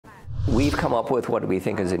We've come up with what we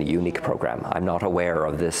think is a unique program. I'm not aware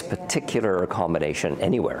of this particular combination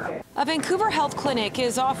anywhere. A Vancouver health clinic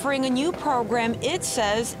is offering a new program it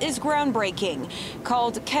says is groundbreaking.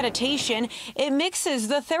 Called ketamine, it mixes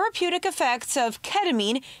the therapeutic effects of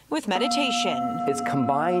ketamine with meditation. It's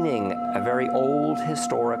combining a very old,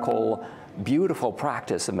 historical, beautiful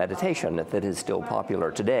practice of meditation that is still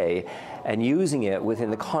popular today and using it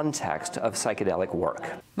within the context of psychedelic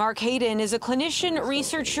work. Mark Hayden is a clinician,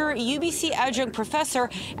 researcher, UBC adjunct professor,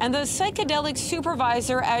 and the psychedelic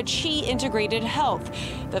supervisor at Chi Integrated Health.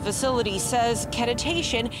 The facility says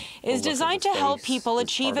ketamine is designed to help people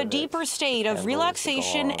achieve a deeper state of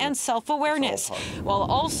relaxation and self-awareness, while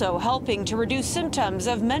also helping to reduce symptoms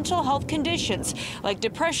of mental health conditions like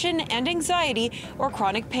depression and anxiety or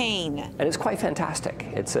chronic pain. And it's quite fantastic.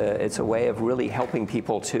 It's a way of really helping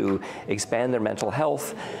people to expand their mental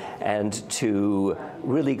health and to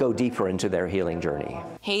really go deeper into their healing journey.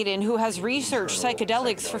 Hayden, who has researched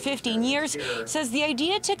psychedelics for 15 years, says the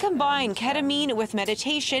idea to combine ketamine with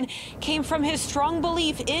meditation came from his strong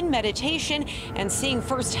belief in meditation and seeing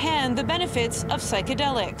firsthand the benefits of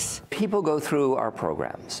psychedelics. People go through our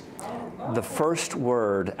programs. The first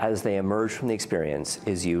word as they emerge from the experience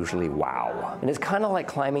is usually wow. And it's kind of like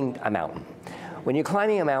climbing a mountain. When you're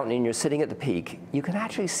climbing a mountain and you're sitting at the peak, you can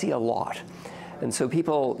actually see a lot. And so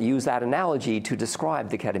people use that analogy to describe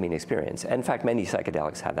the ketamine experience. In fact, many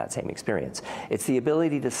psychedelics have that same experience. It's the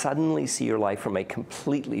ability to suddenly see your life from a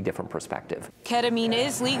completely different perspective. Ketamine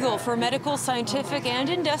is legal for medical, scientific, and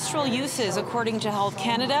industrial uses, according to Health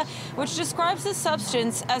Canada, which describes the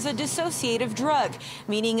substance as a dissociative drug,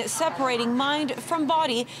 meaning separating mind from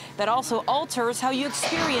body, that also alters how you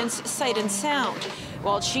experience sight and sound.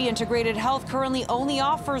 While Chi Integrated Health currently only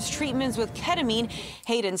offers treatments with ketamine,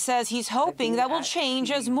 Hayden says he's hoping that will change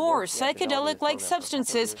as more psychedelic-like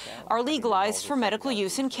substances are legalized for medical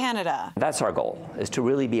use in Canada. That's our goal, is to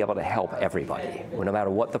really be able to help everybody. No matter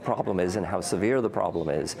what the problem is and how severe the problem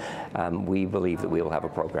is, we believe that we will have a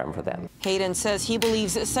program for them. Hayden says he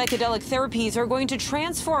believes psychedelic therapies are going to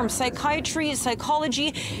transform psychiatry,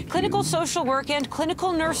 psychology, clinical social work, and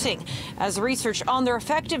clinical nursing, as research on their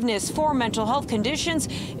effectiveness for mental health conditions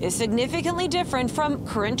is significantly different from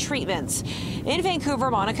current treatments. In Vancouver,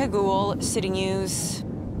 Monika Gul, City News.